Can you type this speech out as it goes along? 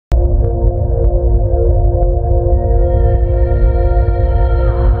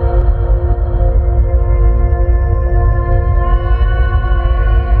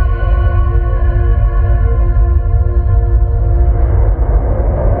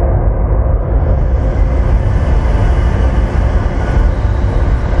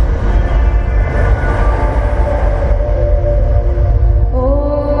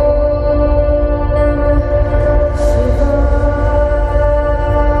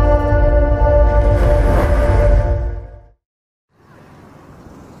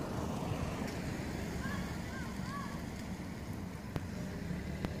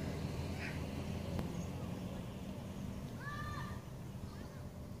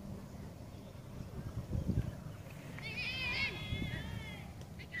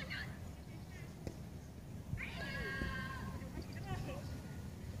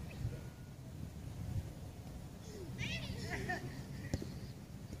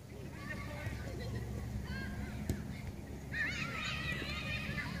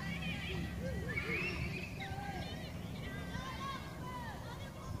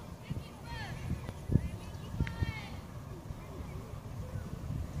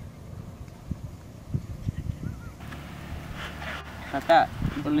தாத்தா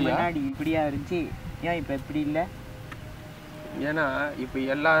முன்னாடி இப்படியா இருந்துச்சு, ஏன் இப்போ இப்படி இல்லை? ஏன்னா இப்போ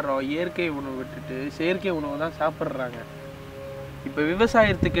எல்லாரும் இயற்கை உணவு விட்டுட்டு செயற்கை உணவு தான் சாப்பிட்றாங்க. இப்போ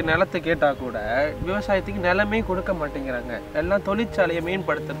விவசாயத்துக்கு நிலத்தை கேட்டால் கூட விவசாயத்துக்கு நிலமே கொடுக்க மாட்டேங்கிறாங்க. எல்லாம் தொழிற்சாலையை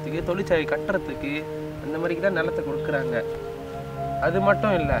மேம்படுத்துறதுக்கு, தொழிற்சாலை கட்டுறதுக்கு அந்த மாதிரிக்கு தான் நிலத்தை கொடுக்குறாங்க. அது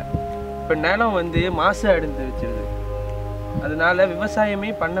மட்டும் இல்லை, இப்போ நிலம் மாசு அடைந்து வச்சிருது. அதனால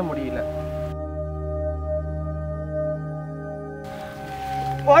விவசாயமே பண்ண முடியல.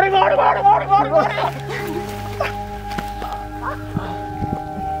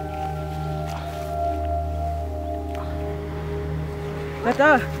 தாத்தா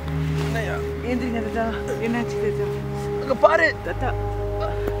என்னையா ஏந்திரிங்க தாத்தா, என்னாச்சு தாத்தா? அங்க பாரு தாத்தா.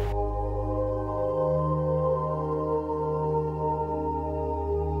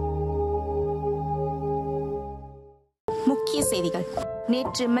 முக்கிய செய்திகள்.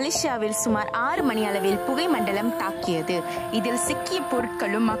 நேற்று மலேசியாவில் சுமார் 6 மணி அளவில் புகை மண்டலம் தாக்கியது. இதில் சிக்கிய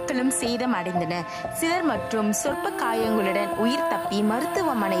பொருட்களும் மக்களும் சேதம் அடைந்தனர். சிலர் மற்றும் சொற்ப காயங்களுடன் உயிர் தப்பி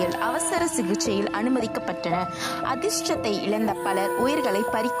மருத்துவமனையில் அவசர சிகிச்சையில் அனுமதிக்கப்பட்டனர். அதிர்ஷ்டத்தை இழந்த பலர் உயிர்களை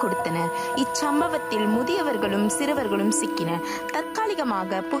பறிகொடுத்தனர். இச்சம்பவத்தில் முதியவர்களும் சிறுவர்களும் சிக்கினர்.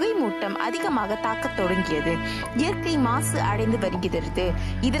 தற்காலிகமாக புகை மூட்டம் அதிகமாக தாக்கத் தொடங்கியது. இயற்கை மாசு அடைந்து வருகிறது.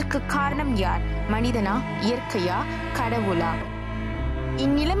 இதற்கு காரணம் யார்? மனிதனா, இயற்கையா, கடவுளா?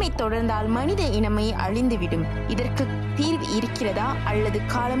 இந்நிலைமை தொடர்ந்தால் மனித இனமே அழிந்துவிடும். இதற்கு தீர்வு இருக்கிறதா அல்லது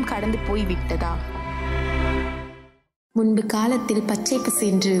காலம் கடந்து போய்விட்டதா? முன்பு காலத்தில் பச்சை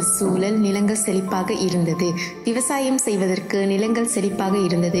பசேன்று சூழல் நிலங்கள் செழிப்பாக இருந்தது. விவசாயம் செய்வதற்கு நிலங்கள் செழிப்பாக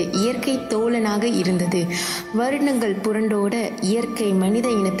இருந்தது. இயற்கை தோழனாக இருந்தது. வருடங்கள் புரண்டோட இயற்கை மனித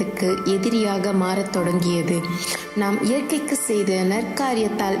இனத்துக்கு எதிரியாக மாறத் தொடங்கியது. நாம் இயற்கைக்கு செய்த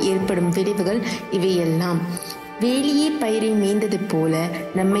நற்காரியத்தால் ஏற்படும் விளைவுகள் இவையெல்லாம். வேலியே பயிரை மேய்ந்தது போல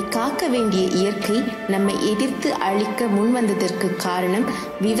நம்மை காக்க வேண்டிய இயற்கை நம்மை எதிர்த்து அழிக்க முன்வந்ததற்கு காரணம்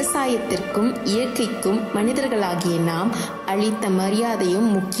விவசாயத்திற்கும் இயற்கைக்கும் மனிதர்களாகிய நாம் அளித்த மரியாதையும்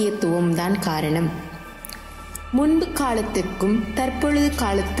முக்கியத்துவம் தான் காரணம். முன்பு காலத்துக்கும் தற்பொழுது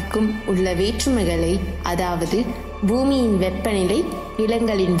காலத்துக்கும் உள்ள வேற்றுமைகளை, அதாவது பூமியின் வெப்பநிலை,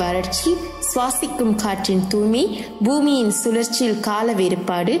 நிலங்களின் வறட்சி, சுவாசிக்கும் காற்றின் தூய்மை, பூமியின் சுழற்சியில் கால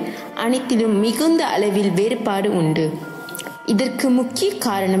வேறுபாடு, அனைத்திலும் மிகுந்த அளவில் வேறுபாடு உண்டு. இதற்கு முக்கிய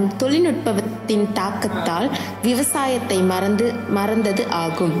காரணம் தொழில்நுட்பத்தின் தாக்கத்தால் விவசாயத்தை மறந்தது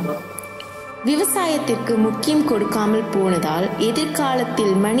ஆகும். விவசாயத்திற்கு முக்கியம் கொடுக்காமல் போனதால்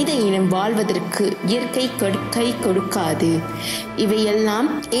எதிர்காலத்தில் மனித இனம் வாழ்வதற்கு இயற்கை கை கொடுக்காது. இவையெல்லாம்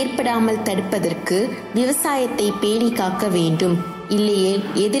ஏற்படாமல் தடுப்பதற்கு விவசாயத்தை பேணி காக்க வேண்டும். இல்லையே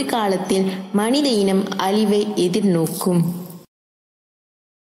எதிர்காலத்தில் மனித இனம் அழிவை எதிர்நோக்கும்.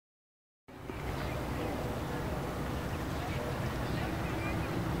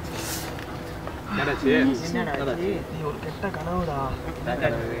 ஒரு கெட்ட கனவுடா.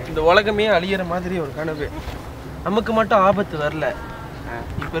 இந்த உலகமே அழியிற மாதிரி ஒரு கனவு. நமக்கு மட்டும் ஆபத்து வரல,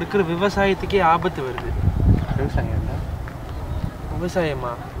 இப்ப இருக்கிற விவசாயத்துக்கே ஆபத்து வருது.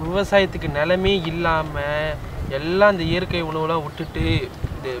 விவசாயமா? விவசாயத்துக்கு நிலமே இல்லாம எல்லாம் இந்த இயற்கை உணவுலாம் விட்டுட்டு,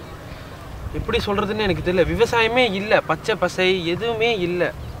 இது எப்படி சொல்றதுன்னு எனக்கு தெரியல. விவசாயமே இல்லை, பச்சை பசை எதுவுமே இல்லை.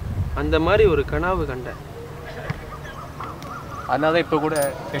 அந்த மாதிரி ஒரு கனவு கண்டேன். அதனால தான் இப்போ கூட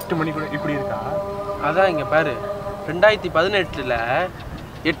 8 மணி கூட இப்படி இருக்கா? அதான் இங்கே பாரு, 2018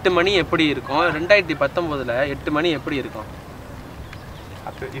 8 மணி எப்படி இருக்கும், 2019 8 மணி எப்படி இருக்கும்?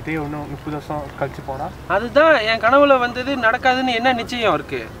 அப்போ இதே ஒன்றும் 30 வருஷம் கழிச்சு போனால் அதுதான் என் கனவுல வந்தது நடக்காதுன்னு என்ன நிச்சயம்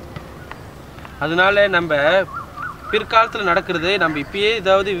இருக்கு? அதனால நம்ம பிற்காலத்தில் நடக்கிறது நம்ம இப்பயே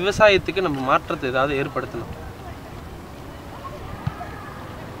ஏதாவது விவசாயத்துக்கு நம்ம மாற்றத்தை ஏதாவது ஏற்படுத்தணும்.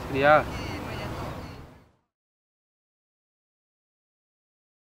 சரியா?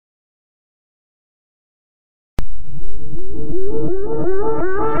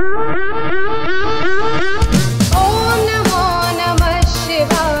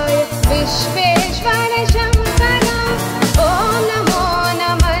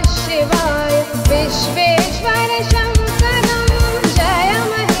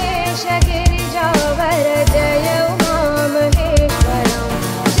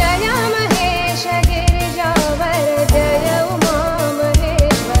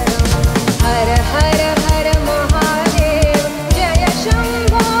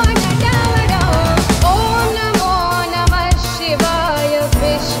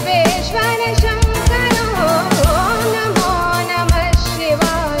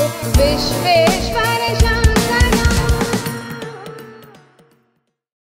 Wish